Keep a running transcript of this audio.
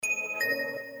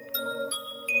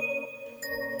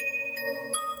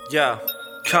Yeah,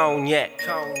 Kognacc.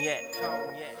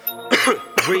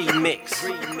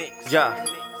 Remix. Yeah.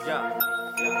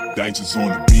 Danger's on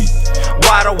the beat.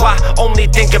 Why do I only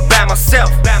think about myself?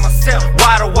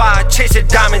 Why do I chase the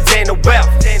diamonds and the wealth?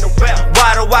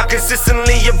 Why do I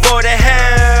consistently avoid the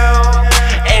hell?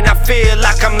 And I feel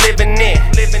like I'm living in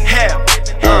hell,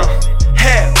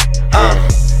 hell,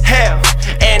 hell.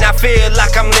 And I feel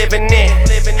like I'm living in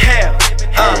hell,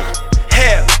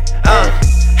 hell,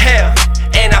 hell.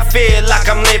 And I feel like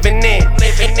I'm living in.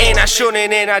 And I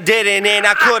shouldn't, and I didn't, and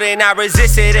I couldn't. I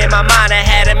resisted in my mind, I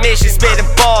had a mission. Spitting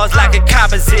bars like a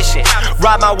composition.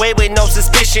 Ride my way with no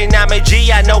suspicion. I'm a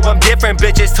G, I know I'm different.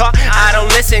 Bitches talk, I don't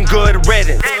listen. Good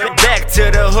riddance. Back to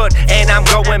the hood, and I'm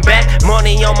going back.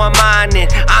 Money on my mind,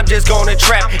 and I'm just gonna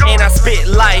trap. And I spit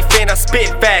life, and I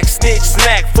spit back. Snitch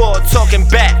snack for talking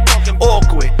back.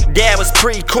 Awkward, that was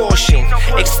precaution.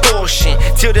 Extortion,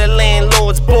 till the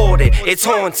landlord's boarded. It's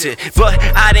haunted, but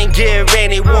I didn't give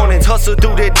any warnings. Hustle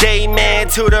through the day, man,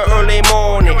 till the early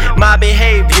morning. My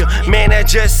behavior, man, I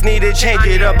just need to change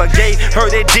it up. I gave her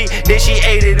the D, then she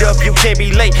ate it up. You can't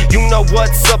be late, you know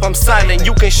what's up. I'm silent,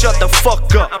 you can shut the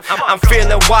fuck up. I'm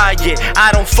feeling wired,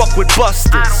 I don't fuck with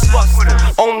busters.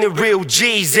 Only real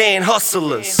G's and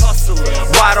hustlers.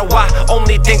 Why do I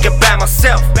only think about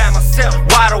myself?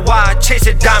 Why do I chase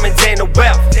the diamonds and the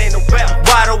wealth?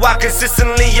 Why do I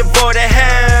consistently avoid the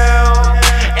hell?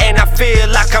 And I feel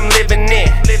like I'm living in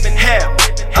hell,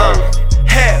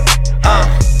 hell,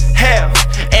 hell.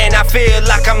 And I feel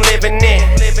like I'm living in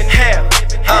hell,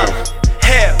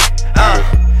 hell,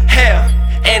 hell.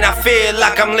 And I feel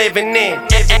like I'm living in.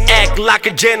 Act like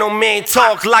a gentleman,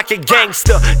 talk like a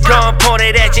gangster. Gun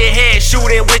pointed at your head,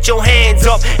 shooting with your hands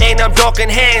up. And I'm talking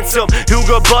handsome,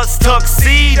 Hugo Bus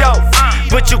tuxedo.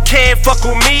 But you can't fuck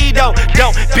with me though.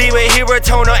 Don't be with Hero,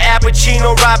 Toner, Al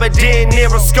Pacino, Robert De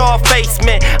Niro, Scarface,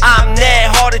 man. I'm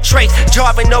that hard to trace.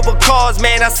 Driving over cars,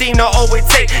 man, I see no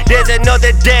overtake. There's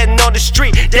another dead on the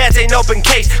street, that's an open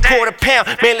case. Quarter pound,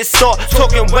 man, let's start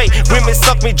talking weight. Women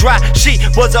suck me dry, she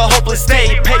was a hopeless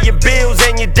day. Pay your bills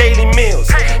and your daily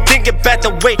meals. Think about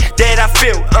the way that I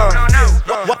feel,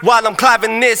 while I'm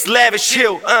climbing this lavish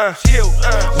hill,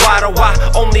 Why do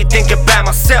I only think about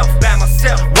myself?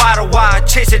 Why do I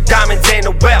chase the diamonds and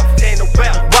the wealth?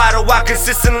 Why do I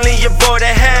consistently avoid the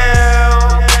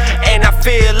hell? And I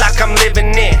feel like I'm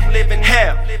living in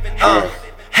hell,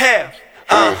 hell,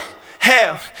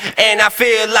 hell. And I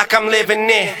feel like I'm living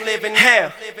in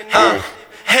hell,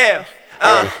 hell,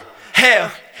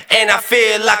 hell. And I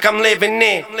feel like I'm living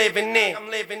in.